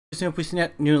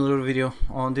New little video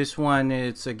on this one.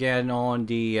 It's again on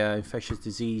the infectious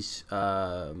disease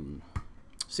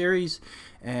series,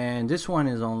 and this one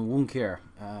is on wound care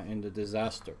and the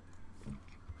disaster.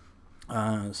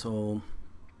 So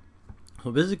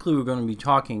basically we're going to be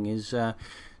talking is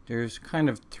there's kind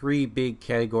of three big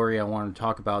category I want to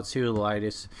talk about: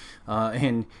 cellulitis,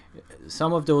 and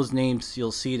some of those names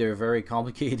you'll see they're very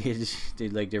complicated.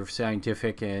 they're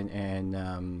scientific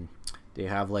and they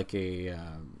have like a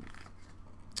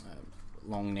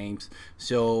long names,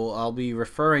 so I'll be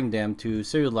referring them to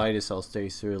cellulitis. I'll say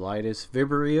cellulitis,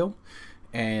 Vibrio,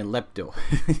 and lepto,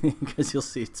 because you'll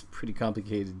see it's pretty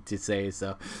complicated to say,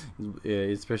 so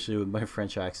especially with my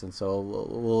French accent. So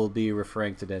we'll be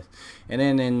referring to this, and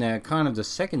then in kind of the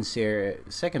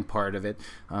second part of it,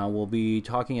 we'll be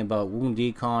talking about wound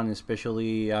decon,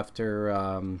 especially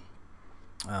after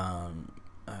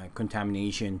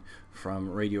contamination from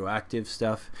radioactive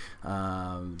stuff, the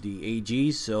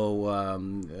AGs, so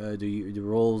the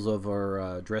roles of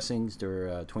our dressings,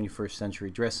 their 21st century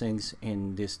dressings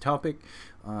in this topic,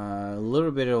 a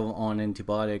little bit on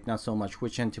antibiotic, not so much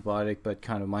which antibiotic, but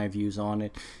kind of my views on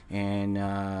it, and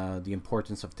the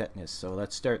importance of tetanus. So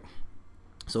let's start.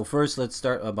 So first, let's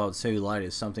start about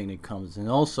cellulitis, something that comes. And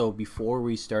also, before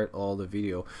we start all the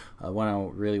video, what I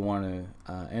really want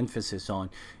to emphasis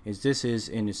on is this is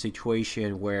in a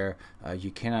situation where you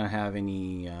cannot have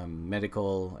any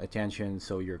medical attention,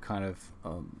 so you're kind of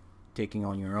taking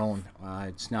on your own.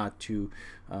 It's not to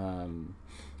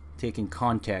taking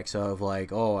context of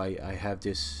like, oh, I have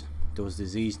those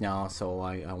disease now, so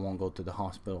I won't go to the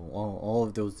hospital. All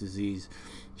of those disease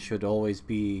should always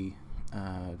be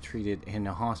treated in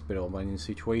a hospital, but in a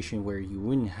situation where you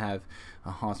wouldn't have a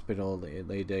hospital,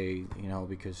 they you know,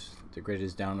 because the grid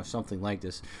is down or something like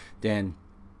this, then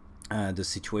the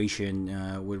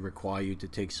situation would require you to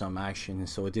take some action. And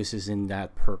so this is in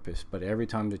that purpose. But every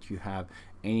time that you have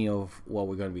any of what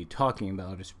we're going to be talking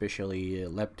about, especially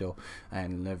lepto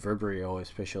and Vibrio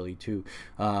especially too,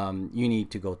 you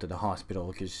need to go to the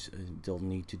hospital, because they'll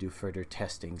need to do further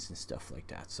testings and stuff like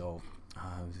that. So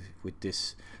with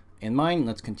this in mind,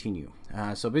 let's continue.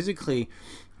 So basically,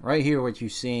 right here, what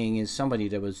you're seeing is somebody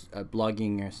that was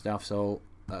blogging or stuff. So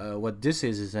what this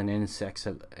is an insect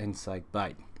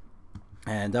bite,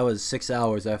 and that was 6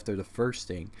 hours after the first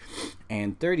thing,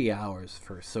 and 30 hours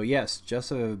first. So yes,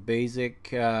 just a basic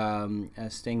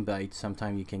sting bite.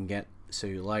 Sometimes you can get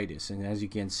cellulitis, and as you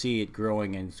can see, it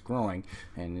growing, and it's growing,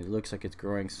 and it looks like it's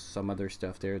growing some other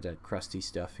stuff there, that crusty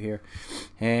stuff here,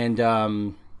 and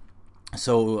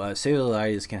so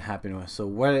cellulitis can happen. So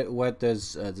what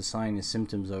does the sign and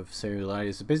symptoms of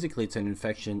cellulitis? Basically, it's an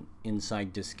infection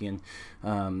inside the skin,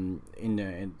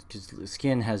 because the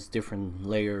skin has different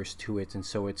layers to it, and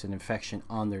so it's an infection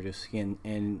under the skin.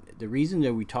 And the reason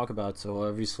that we talk about, so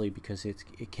obviously because it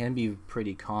can be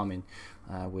pretty common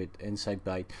with insect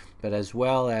bite, but as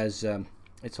well as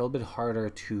it's a little bit harder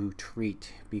to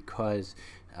treat, because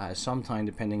sometimes,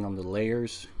 depending on the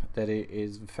layers that it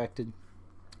is affected,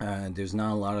 there's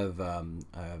not a lot of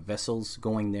vessels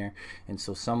going there, and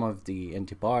so some of the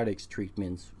antibiotics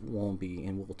treatments won't be,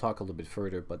 and we'll talk a little bit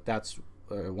further, but that's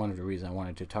one of the reasons I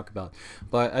wanted to talk about.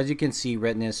 But as you can see,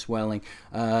 redness, swelling,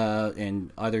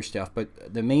 and other stuff.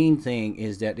 But the main thing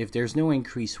is that if there's no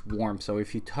increased warmth, so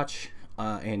if you touch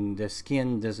and the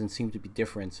skin doesn't seem to be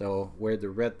different, so where the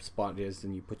red spot is,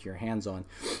 and you put your hands on,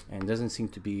 and doesn't seem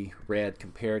to be red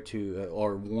compared to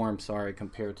or warm, sorry,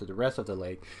 compared to the rest of the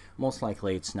leg, most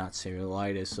likely it's not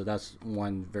cellulitis. So that's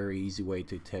one very easy way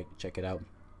to check it out.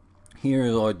 Here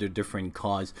are the different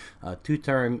cause.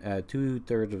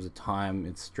 Two-thirds of the time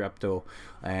it's strepto,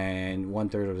 and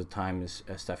 1/3 of the time is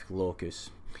staphylococcus.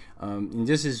 And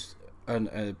this is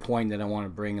a point that I want to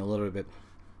bring a little bit.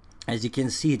 As you can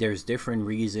see, there's different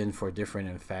reason for different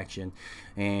infection,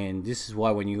 and this is why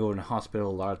when you go in the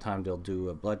hospital, a lot of time they'll do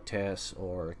a blood test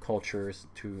or cultures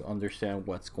to understand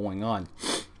what's going on.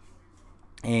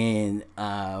 And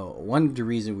one of the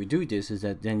reasons we do this is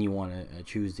that then you want to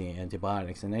choose the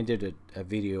antibiotics. And I did a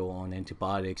video on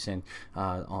antibiotics, and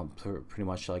on pretty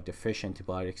much like the fish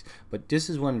antibiotics. But this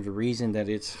is one of the reasons that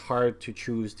it's hard to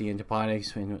choose the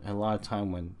antibiotics. And a lot of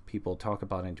time when people talk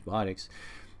about antibiotics,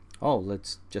 oh,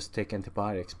 let's just take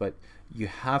antibiotics, but you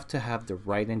have to have the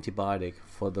right antibiotic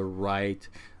for the right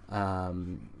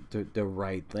the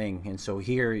right thing. And so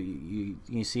here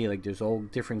you see, like, there's all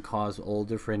different cause, all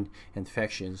different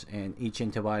infections, and each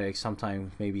antibiotic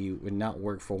sometimes maybe would not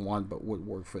work for one but would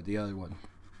work for the other one.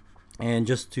 And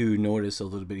just to notice a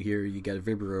little bit here, you got a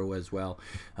Vibrio as well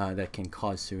that can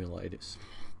cause cellulitis.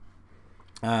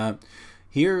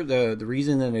 Here, the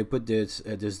reason that I put this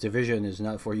division is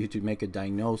not for you to make a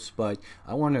diagnose, but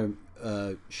I want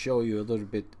to show you a little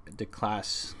bit the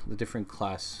different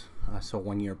class. So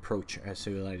when you approach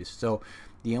cellulitis, so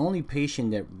the only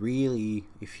patient that really,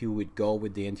 if you would go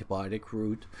with the antibiotic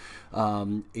route,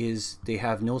 is they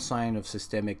have no sign of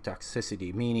systemic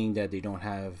toxicity, meaning that they don't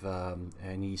have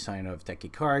any sign of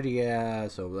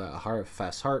tachycardia, so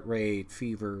fast heart rate,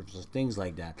 fever, things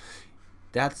like that.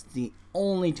 That's the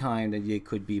only time that they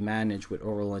could be managed with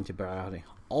oral antibiotic.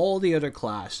 All the other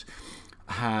class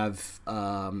have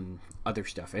other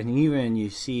stuff, and even you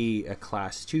see a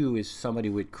class 2 is somebody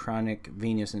with chronic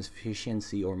venous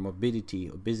insufficiency or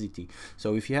obesity.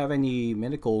 So if you have any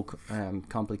medical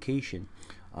complication,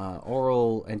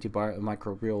 oral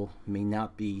antimicrobial may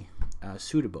not be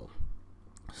suitable.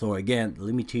 So again,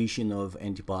 limitation of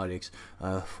antibiotics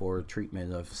for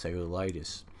treatment of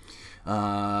cellulitis.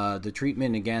 The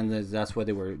treatment, again, that's what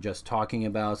they were just talking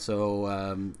about.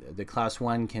 So the class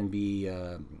 1 can be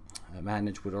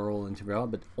managed with oral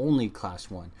antibiotic, but only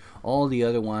class 1. All the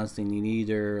other ones, they need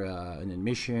either an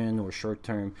admission or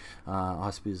short-term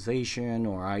hospitalization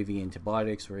or IV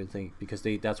antibiotics or anything, because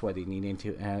that's why they need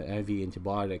IV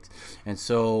antibiotics. And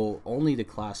so only the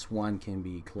class 1 can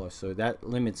be closed. So that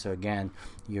limits, again,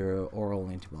 your oral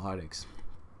antibiotics.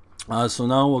 So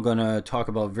now we're going to talk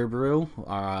about Vibrio.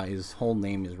 His whole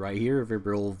name is right here,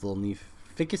 Vibrio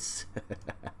vulnificus.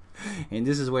 And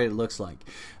this is what it looks like.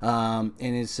 And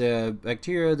it's a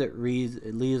bacteria that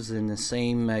lives in the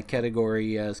same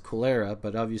category as cholera,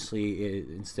 but obviously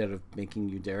instead of making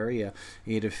you diarrhea,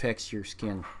 it affects your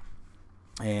skin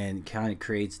and kind of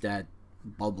creates that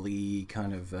bubbly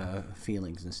kind of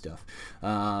feelings and stuff.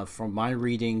 From my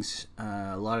readings,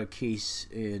 a lot of case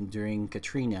during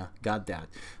Katrina got that,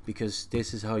 because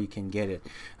this is how you can get it.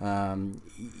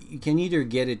 You can either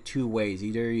get it two ways.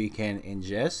 Either you can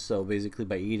ingest, so basically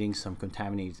by eating some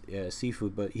contaminated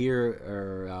seafood, but here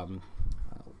are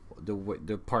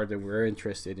the part that we're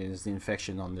interested in is the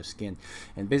infection on the skin,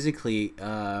 and basically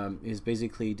is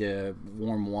basically the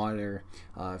warm water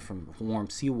from warm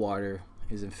seawater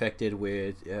is infected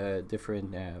with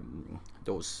different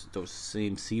those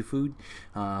same seafood,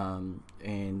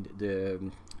 and the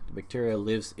bacteria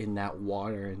lives in that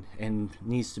water and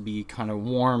needs to be kind of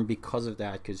warm because of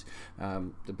that, because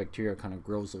the bacteria kind of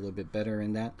grows a little bit better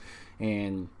in that.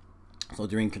 And so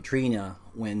during Katrina,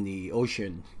 when the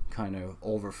ocean kind of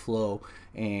overflow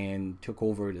and took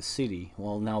over the city,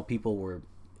 well, now people were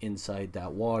inside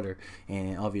that water,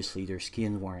 and obviously their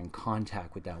skin were in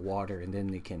contact with that water, and then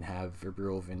they can have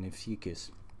Vibrio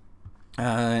vulnificus,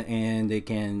 and they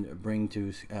can bring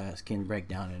to skin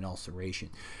breakdown and ulceration.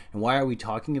 And why are we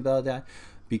talking about that?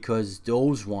 Because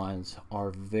those ones are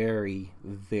very,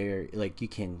 like, you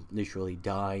can literally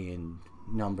die in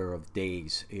number of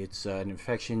days. It's an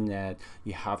infection that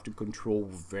you have to control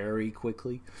very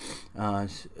quickly.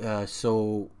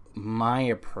 So my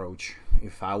approach,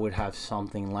 if I would have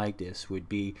something like this, would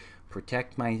be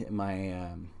protect my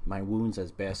wounds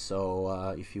as best.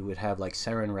 So if you would have like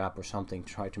saran wrap or something,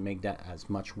 try to make that as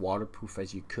much waterproof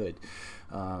as you could.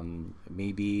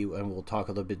 Maybe, and we'll talk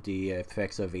a little bit the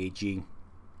effects of AG.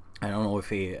 I don't know if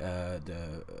the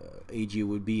AG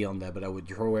would be on that, but I would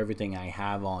throw everything I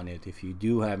have on it. If you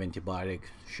do have antibiotics,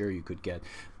 sure, you could get,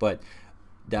 but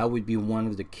that would be one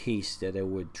of the cases that I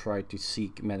would try to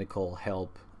seek medical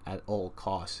help at all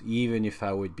costs. Even if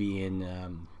I would be in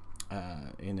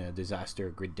a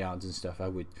disaster, grid downs and stuff, I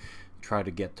would try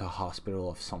to get to a hospital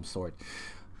of some sort,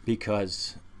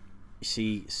 because you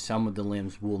see, some of the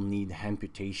limbs will need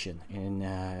amputation, and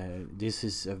this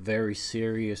is a very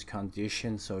serious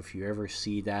condition. So if you ever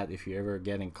see that, if you ever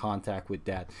get in contact with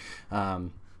that,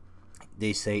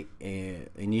 they say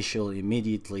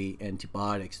immediately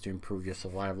antibiotics to improve your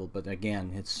survival. But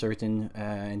again, it's certain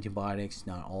antibiotics,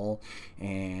 not all,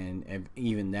 and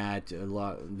even that, the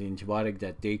antibiotic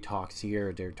that they talk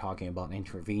here, they're talking about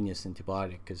intravenous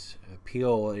antibiotic, because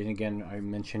PO, and again, I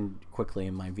mentioned quickly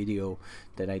in my video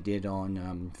that I did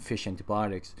on fish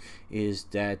antibiotics, is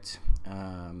that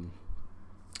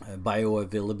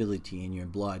bioavailability in your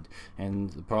blood.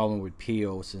 And the problem with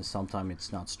PO, since sometimes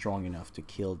it's not strong enough to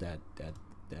kill that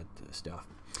stuff.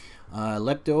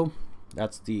 Lepto,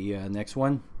 that's the next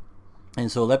one. And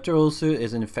so leptospirosis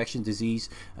is an infection disease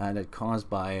that's caused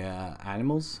by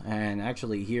animals. And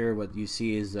actually here what you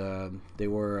see is they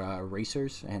were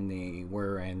racers, and they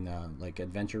were in like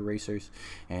adventure racers,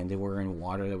 and they were in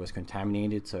water that was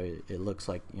contaminated, so it looks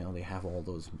like, you know, they have all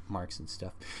those marks and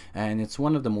stuff. And it's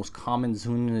one of the most common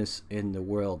zoonosis in the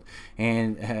world.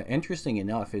 And interesting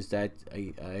enough is that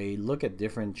I look at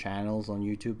different channels on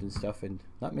YouTube and stuff, and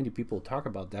not many people talk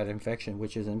about that infection,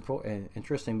 which is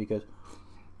interesting, because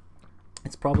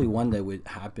it's probably one that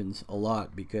happens a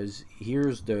lot, because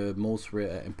here's the most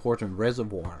important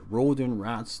reservoir: rodent,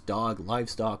 rats, dog,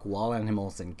 livestock, wild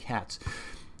animals, and cats.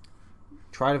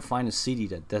 Try to find a city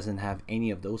that doesn't have any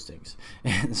of those things.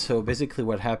 And so basically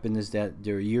what happened is that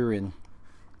their urine,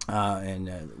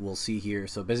 we'll see here,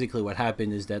 so basically what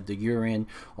happened is that the urine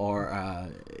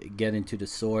or get into the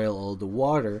soil or the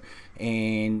water,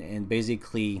 and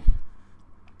basically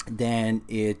then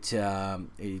it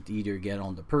either get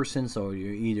on the person, so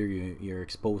you're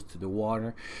exposed to the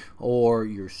water, or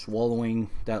you're swallowing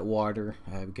that water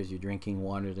because you're drinking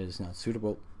water that is not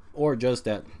suitable, or just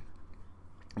that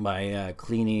by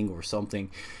cleaning or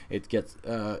something, it gets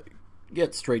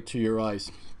straight to your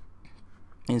eyes.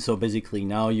 And so basically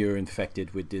now you're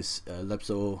infected with this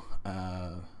lepto.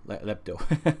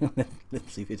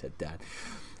 Let's leave it at that.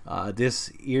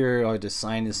 This here are the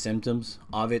signs and symptoms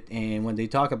of it. And when they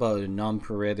talk about a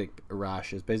non-pruritic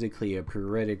rash, it's basically a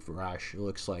pruritic rash. It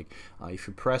looks like if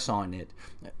you press on it,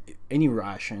 any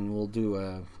rash, and we'll do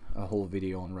a whole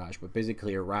video on rash, but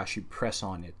basically a rash, you press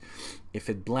on it. If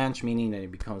it blanch, meaning that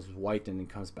it becomes white and it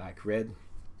comes back red,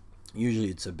 usually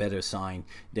it's a better sign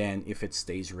than if it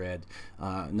stays red.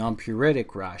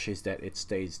 Non-pruritic rash is that it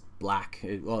stays black.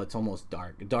 It's almost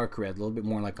dark red, a little bit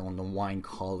more like on the wine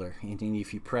color, and then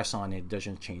if you press on it, it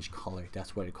doesn't change color.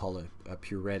 That's what I call a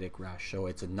pruritic rash. So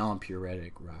it's a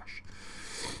non-pruritic rash.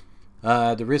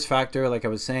 The risk factor, like I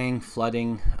was saying,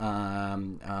 flooding,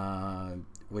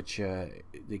 which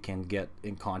they can get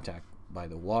in contact by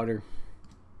the water.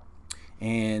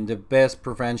 And the best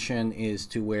prevention is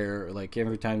to wear, like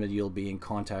every time that you'll be in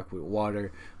contact with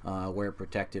water, wear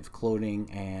protective clothing,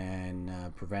 and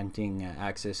preventing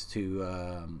access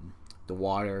to the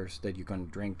waters that you're going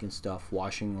to drink and stuff,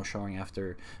 washing or showering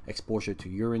after exposure to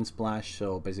urine splash.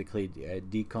 So basically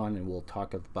decon, and we'll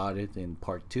talk about it in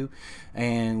part 2,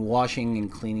 and washing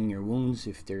and cleaning your wounds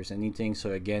if there's anything.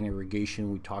 So again,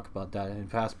 irrigation, we talked about that in the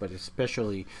past, but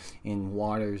especially in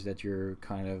waters that you're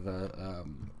kind of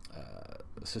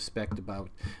suspect about,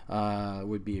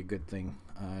 would be a good thing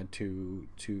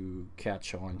to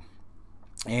catch on.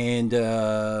 And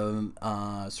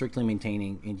strictly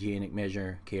maintaining hygienic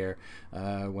measure care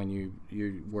when you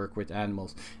work with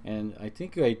animals. And I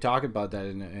think I talked about that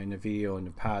in a video in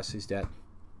the past, is that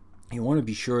you want to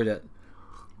be sure that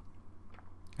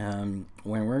when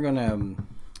we're gonna,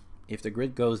 if the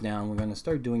grid goes down, we're gonna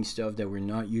start doing stuff that we're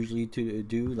not usually to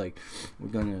do. Like we're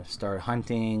gonna start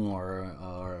hunting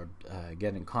or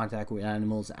get in contact with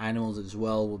animals. Animals as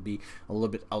well will be a little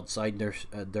bit outside their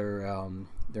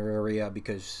area,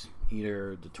 because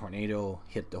either the tornado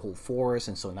hit the whole forest,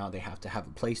 and so now they have to have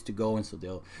a place to go, and so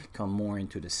they'll come more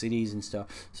into the cities and stuff.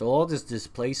 So all this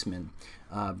displacement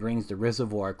brings the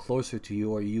reservoir closer to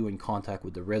you, or you in contact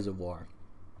with the reservoir,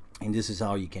 and this is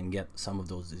how you can get some of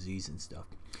those diseases and stuff.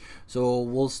 So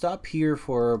we'll stop here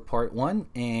for part 1,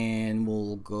 and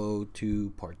we'll go to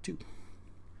part 2.